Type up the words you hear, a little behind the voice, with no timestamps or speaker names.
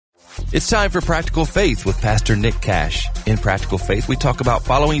It's time for Practical Faith with Pastor Nick Cash. In Practical Faith, we talk about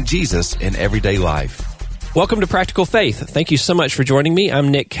following Jesus in everyday life. Welcome to Practical Faith. Thank you so much for joining me. I'm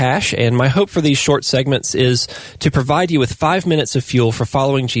Nick Cash, and my hope for these short segments is to provide you with 5 minutes of fuel for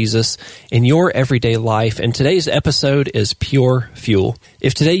following Jesus in your everyday life. And today's episode is Pure Fuel.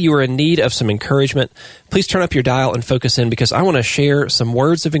 If today you are in need of some encouragement, please turn up your dial and focus in, because I want to share some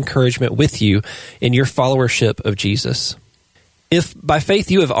words of encouragement with you in your followership of Jesus. If by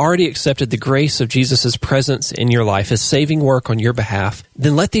faith you have already accepted the grace of Jesus' presence in your life, His saving work on your behalf,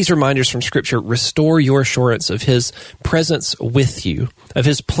 then let these reminders from Scripture restore your assurance of His presence with you, of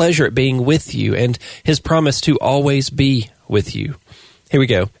His pleasure at being with you, and His promise to always be with you. Here we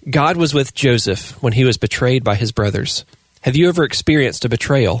go. God was with Joseph when he was betrayed by his brothers. Have you ever experienced a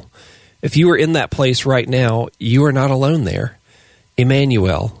betrayal? If you are in that place right now, you are not alone there.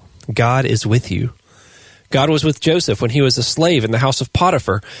 Emmanuel, God is with you. God was with Joseph when he was a slave in the house of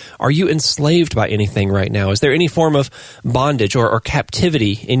Potiphar. Are you enslaved by anything right now? Is there any form of bondage or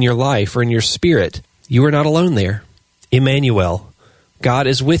captivity in your life or in your spirit? You are not alone there. Emmanuel, God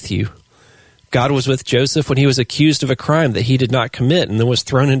is with you. God was with Joseph when he was accused of a crime that he did not commit and then was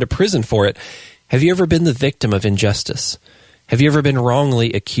thrown into prison for it. Have you ever been the victim of injustice? Have you ever been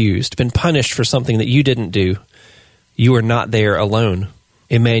wrongly accused, been punished for something that you didn't do? You are not there alone.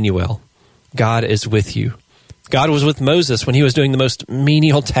 Emmanuel, God is with you. God was with Moses when he was doing the most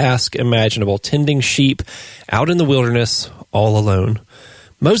menial task imaginable, tending sheep out in the wilderness all alone.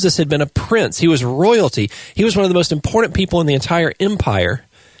 Moses had been a prince. He was royalty. He was one of the most important people in the entire empire.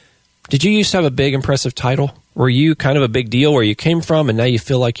 Did you used to have a big, impressive title? Were you kind of a big deal where you came from and now you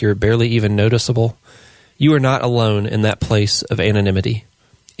feel like you're barely even noticeable? You are not alone in that place of anonymity.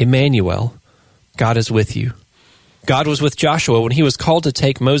 Emmanuel, God is with you. God was with Joshua when he was called to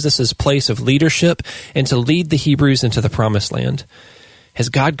take Moses' place of leadership and to lead the Hebrews into the promised land. Has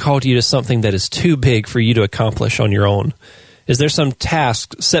God called you to something that is too big for you to accomplish on your own? Is there some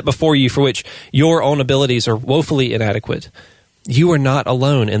task set before you for which your own abilities are woefully inadequate? You are not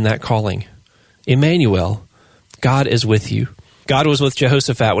alone in that calling. Emmanuel, God is with you. God was with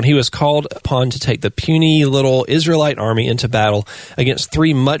Jehoshaphat when he was called upon to take the puny little Israelite army into battle against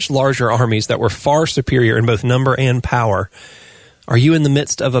 3 much larger armies that were far superior in both number and power. Are you in the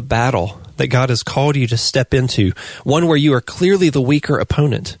midst of a battle that God has called you to step into, one where you are clearly the weaker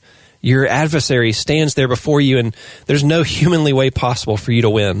opponent? Your adversary stands there before you, and there's no humanly way possible for you to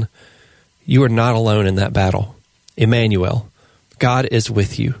win. You are not alone in that battle. Emmanuel, God is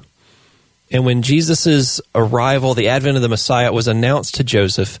with you. And when Jesus' arrival, the advent of the Messiah, was announced to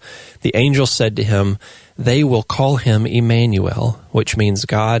Joseph, the angel said to him, "They will call him Emmanuel," which means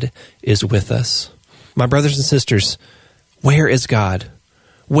God is with us. My brothers and sisters, where is God?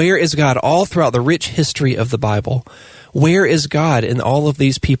 Where is God all throughout the rich history of the Bible? Where is God in all of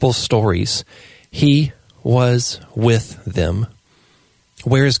these people's stories? He was with them.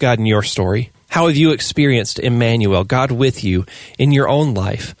 Where is God in your story? How have you experienced Emmanuel, God with you, in your own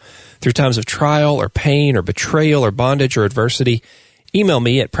life? Through times of trial or pain or betrayal or bondage or adversity? Email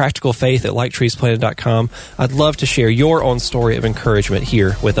me at practicalfaith@liketreesplanted.com. I'd love to share your own story of encouragement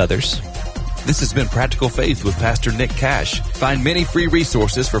here with others. This has been Practical Faith with Pastor Nick Cash. Find many free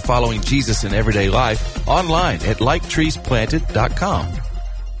resources for following Jesus in everyday life online at liketreesplanted.com.